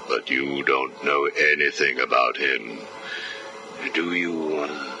 but you don't know anything about him. Do you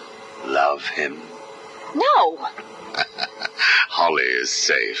love him? No! Holly is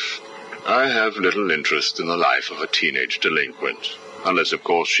safe. I have little interest in the life of a teenage delinquent, unless, of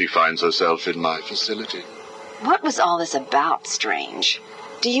course, she finds herself in my facility. What was all this about, Strange?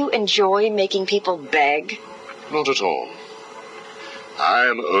 Do you enjoy making people beg? Not at all. I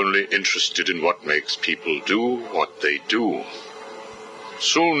am only interested in what makes people do what they do.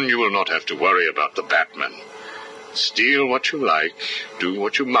 Soon you will not have to worry about the Batman. Steal what you like, do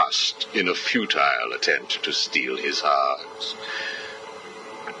what you must, in a futile attempt to steal his heart.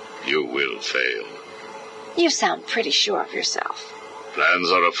 You will fail. You sound pretty sure of yourself.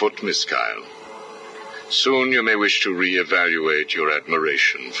 Plans are afoot, Miss Kyle. Soon you may wish to re-evaluate your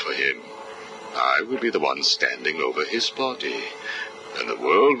admiration for him. I will be the one standing over his body, and the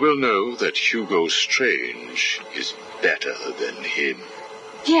world will know that Hugo Strange is better than him.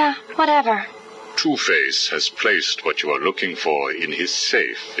 Yeah, whatever. Two-Face has placed what you are looking for in his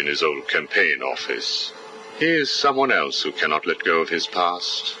safe in his old campaign office. He is someone else who cannot let go of his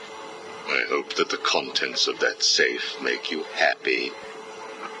past. I hope that the contents of that safe make you happy.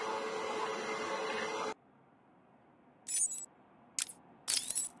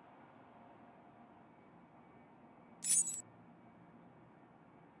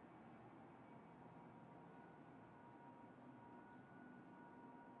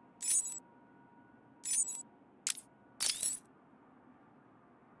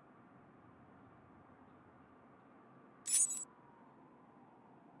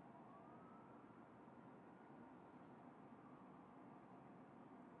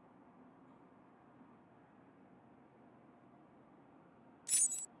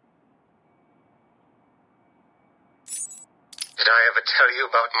 Did I ever tell you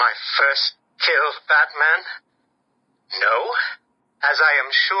about my first kill, Batman? No? As I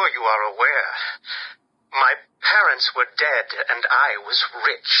am sure you are aware, my parents were dead and I was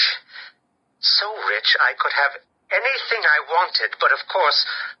rich. So rich I could have anything I wanted, but of course,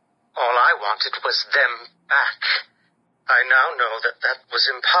 all I wanted was them back. I now know that that was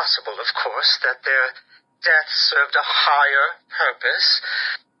impossible, of course, that their death served a higher purpose.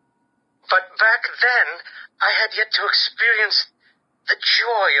 But back then, I had yet to experience the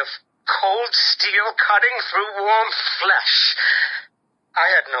joy of cold steel cutting through warm flesh. I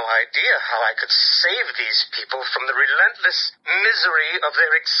had no idea how I could save these people from the relentless misery of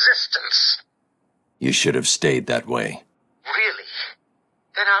their existence. You should have stayed that way. Really?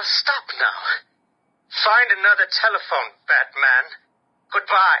 Then I'll stop now. Find another telephone, Batman.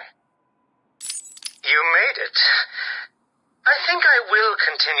 Goodbye. You made it. I think I will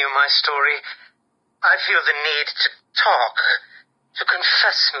continue my story. I feel the need to talk, to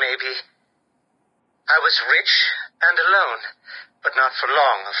confess maybe. I was rich and alone, but not for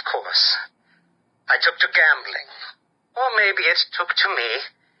long, of course. I took to gambling, or maybe it took to me.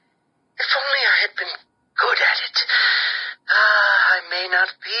 If only I had been good at it. I may not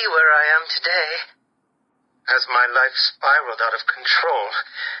be where I am today. As my life spiraled out of control,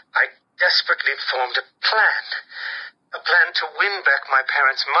 I desperately formed a plan. A plan to win back my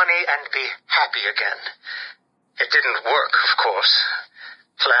parents' money and be happy again. It didn't work, of course.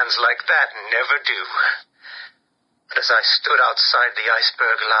 Plans like that never do. But as I stood outside the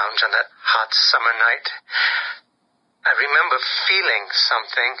Iceberg Lounge on that hot summer night, I remember feeling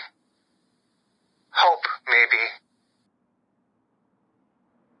something. Hope, maybe.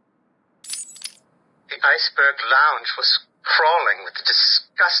 The Iceberg Lounge was crawling with the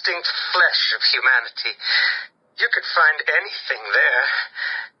disgusting flesh of humanity. You could find anything there.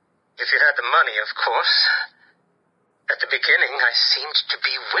 If you had the money, of course. At the beginning, I seemed to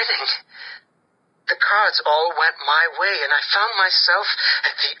be winning. The cards all went my way, and I found myself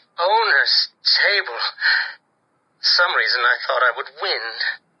at the owner's table. For some reason, I thought I would win,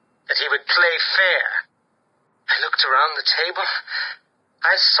 that he would play fair. I looked around the table.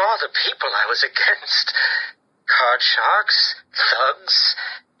 I saw the people I was against. Card sharks, thugs,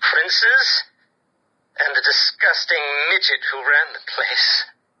 princes, and the disgusting midget who ran the place.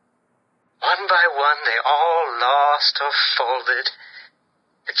 One by one, they all lost or folded.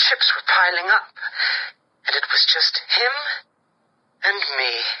 The chips were piling up, and it was just him and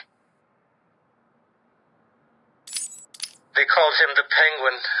me. They called him the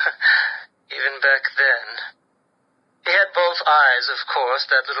Penguin, even back then. He had both eyes, of course.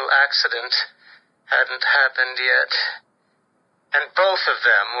 That little accident hadn't happened yet. And both of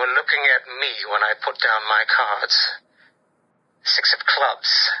them were looking at me when I put down my cards. 6 of clubs.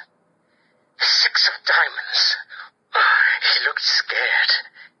 6 of diamonds. He looked scared.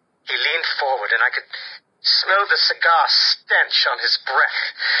 He leaned forward, and I could smell the cigar stench on his breath.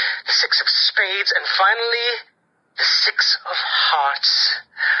 The 6 of spades, and finally, the 6 of hearts.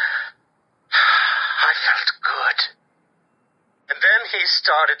 I felt good. And then he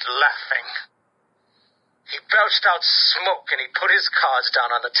started laughing. He belched out smoke, and he put his cards down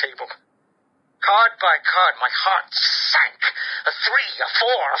on the table. Card by card, my heart sank. A 3, a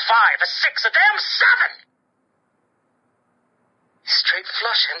 4, a 5, a 6, a damn 7! Straight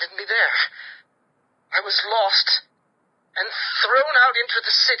flush ended me there. I was lost and thrown out into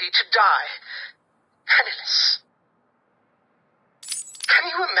the city to die. Penniless. Can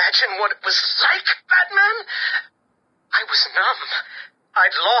you imagine what it was like, Batman? I was numb.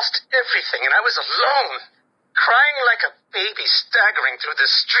 I'd lost everything, and I was alone, crying like a baby staggering through the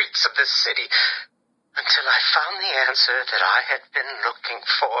streets of this city, until I found the answer that I had been looking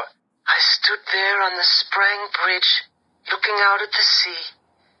for. I stood there on the Sprang Bridge, looking out at the sea.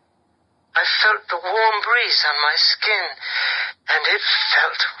 I felt the warm breeze on my skin, and it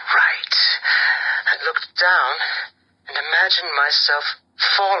felt right. I looked down and imagined myself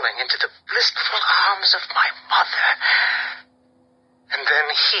falling into the blissful arms of my mother. And then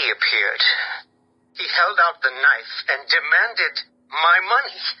he appeared. He held out the knife and demanded my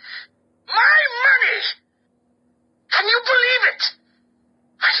money. My money! Can you believe it?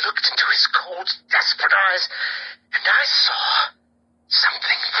 I looked into his cold, desperate eyes, and I saw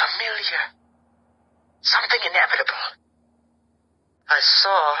something familiar. Something inevitable. I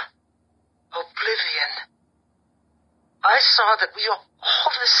saw oblivion. I saw that we are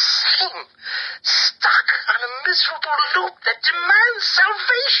all the same, stuck on a miserable loop that demands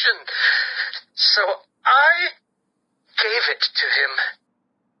salvation. So I gave it to him.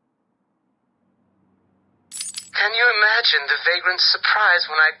 Can you imagine the vagrant's surprise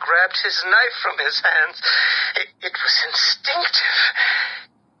when I grabbed his knife from his hands? It was instinctive.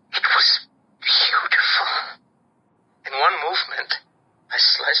 It was beautiful. In one movement, I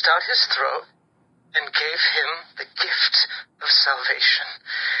sliced out his throat and gave him the gift of salvation.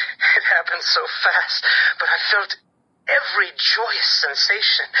 It happened so fast, but I felt every joyous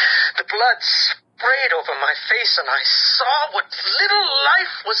sensation. The blood sprayed over my face, and I saw what little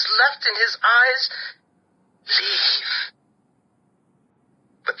life was left in his eyes leave.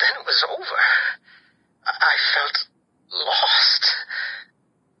 But then it was over. I felt lost,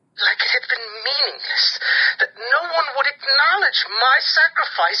 like it had been meaningless, that no one would acknowledge my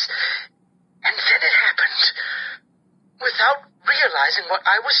sacrifice. And then it happened. Without realizing what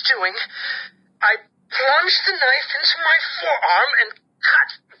I was doing, I plunged the knife into my forearm and cut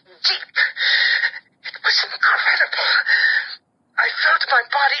deep. It was incredible. I felt my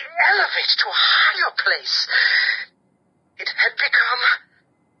body elevate to a higher place. It had become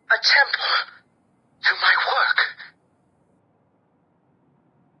a temple to my work.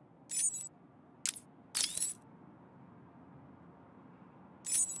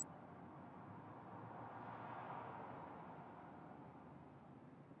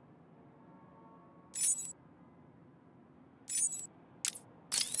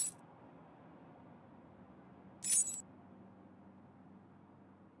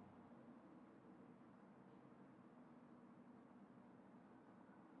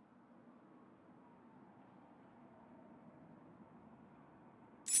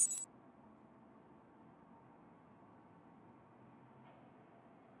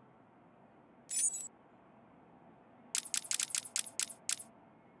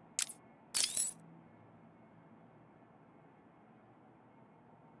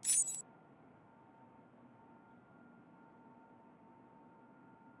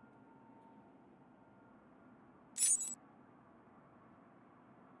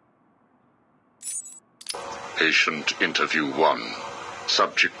 Patient interview 1.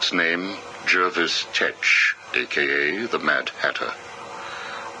 Subject's name, Jervis Tetch, a.k.a. the Mad Hatter.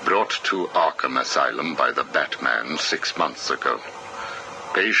 Brought to Arkham Asylum by the Batman 6 months ago.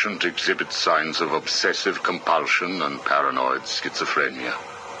 Patient exhibits signs of obsessive compulsion and paranoid schizophrenia.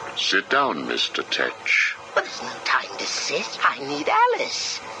 Sit down, Mr. Tetch. But there's no time to sit. I need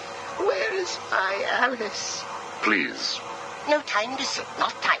Alice. Where is my Alice? Please. No time to sit,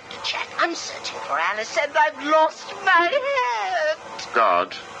 not time to chat. I'm searching for Alice, and I've lost my head.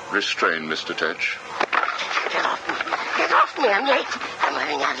 Guard, restrain Mr. Tetch. Get off me. Get off me. I'm late. I'm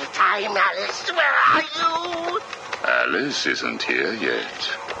running out of time, Alice. Where are you? Alice isn't here yet.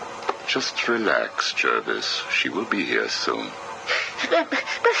 Just relax, Jervis. She will be here soon.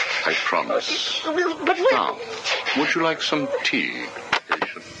 I promise. But Now, would you like some tea,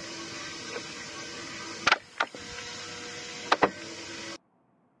 patient?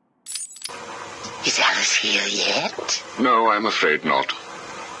 Is Alice here yet? No, I'm afraid not.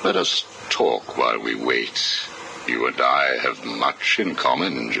 Let us talk while we wait. You and I have much in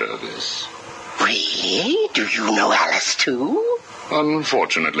common, Jervis. Really? Do you know Alice too?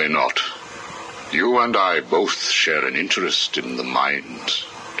 Unfortunately not. You and I both share an interest in the mind,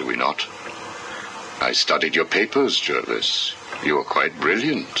 do we not? I studied your papers, Jervis. You are quite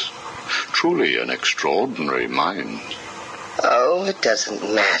brilliant. Truly an extraordinary mind. Oh, it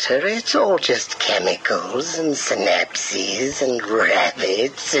doesn't matter. It's all just chemicals and synapses and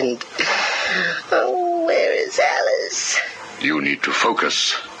rabbits and... Oh, where is Alice? You need to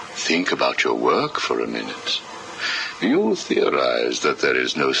focus. Think about your work for a minute. You theorize that there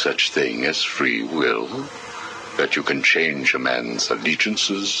is no such thing as free will, that you can change a man's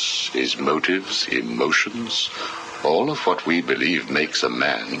allegiances, his motives, emotions, all of what we believe makes a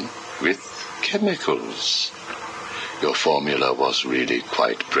man with chemicals. Your formula was really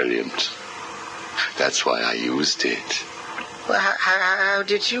quite brilliant. That's why I used it. Well, how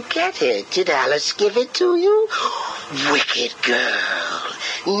did you get it? Did Alice give it to you? Wicked girl.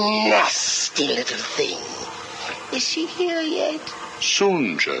 Nasty little thing. Is she here yet?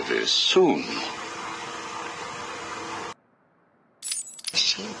 Soon, Jervis, soon.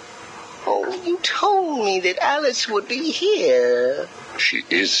 She... Oh, you told me that Alice would be here. She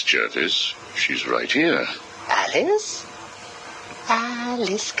is, Jervis. She's right here. Alice?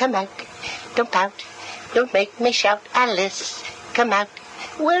 Alice, come out. Don't pout. Don't make me shout. Alice, come out.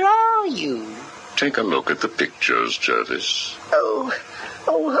 Where are you? Take a look at the pictures, Jervis. Oh,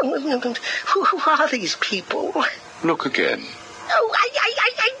 who are these people? Look again. Oh,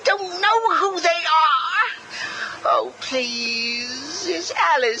 I don't know who they are. Oh, please, is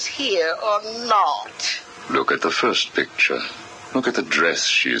Alice here or not? Look at the first picture. Look at the dress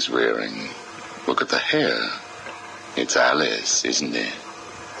she is wearing. Look at the hair. It's Alice, isn't it?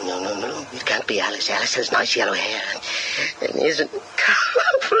 No. It can't be Alice. Alice has nice yellow hair and isn't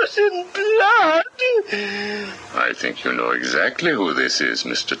covered in blood. I think you know exactly who this is,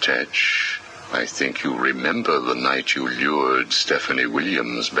 Mr. Tetch. I think you remember the night you lured Stephanie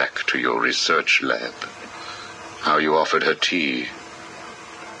Williams back to your research lab. How you offered her tea.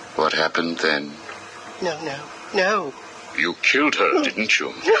 What happened then? No. You killed her, didn't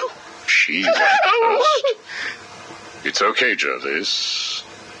you? No. She went first. It's okay, Jervis.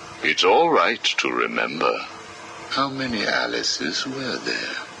 It's all right to remember. How many Alices were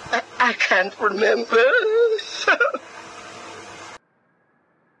there? I can't remember.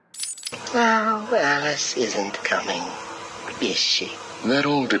 Oh, Alice isn't coming, is she? That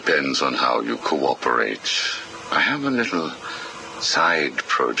all depends on how you cooperate. I have a little side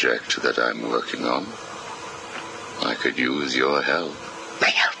project that I'm working on. I could use your help. My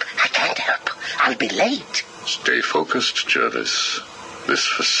help? I can't help. I'll be late. Stay focused, Jervis. This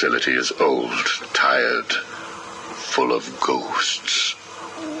facility is old, tired, full of ghosts.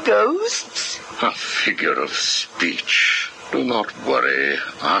 Ghosts? A figure of speech. Do not worry.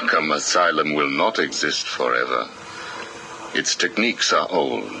 Arkham Asylum will not exist forever. Its techniques are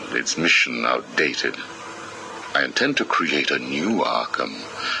old, its mission outdated. I intend to create a new Arkham,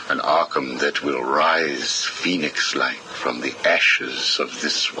 an Arkham that will rise phoenix-like from the ashes of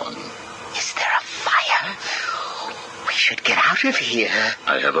this one. Is there a fire? We should get out of here.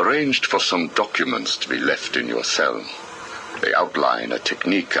 I have arranged for some documents to be left in your cell. They outline a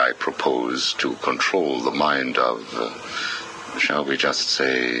technique I propose to control the mind of, shall we just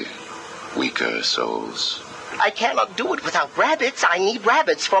say, weaker souls. I cannot do it without rabbits. I need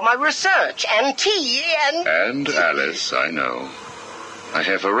rabbits for my research, and tea, and... And Alice, I know. I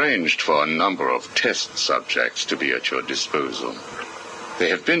have arranged for a number of test subjects to be at your disposal. They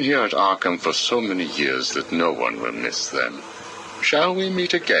have been here at Arkham for so many years that no one will miss them. Shall we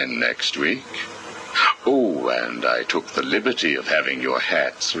meet again next week? Oh, and I took the liberty of having your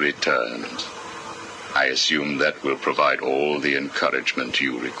hats returned. I assume that will provide all the encouragement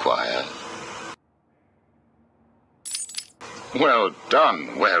you require. Well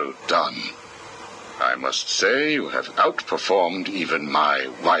done, well done. I must say you have outperformed even my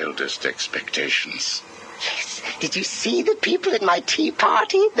wildest expectations. Yes, did you see the people at my tea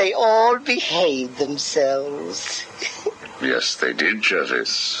party? They all behaved themselves. Yes, they did,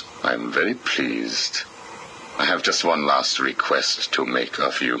 Jervis. I'm very pleased. I have just one last request to make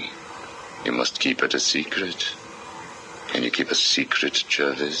of you. You must keep it a secret. Can you keep a secret,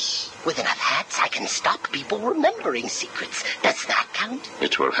 Jervis? With enough hats, I can stop people remembering secrets. Does that count?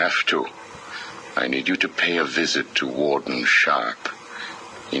 It will have to. I need you to pay a visit to Warden Sharp.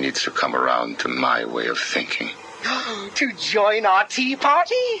 He needs to come around to my way of thinking. To join our tea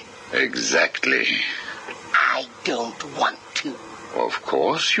party? Exactly. I don't want to. Of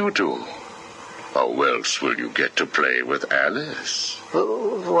course you do. How else will you get to play with Alice?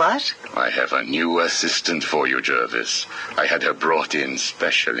 What? I have a new assistant for you, Jervis. I had her brought in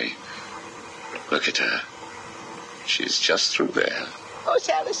specially. Look at her. She's just through there. Oh, it's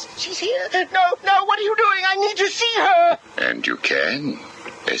Alice. She's here. No, what are you doing? I need to see her. And you can,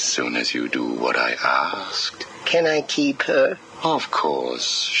 as soon as you do what I asked. Can I keep her? Of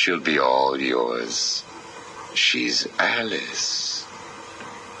course. She'll be all yours. She's Alice.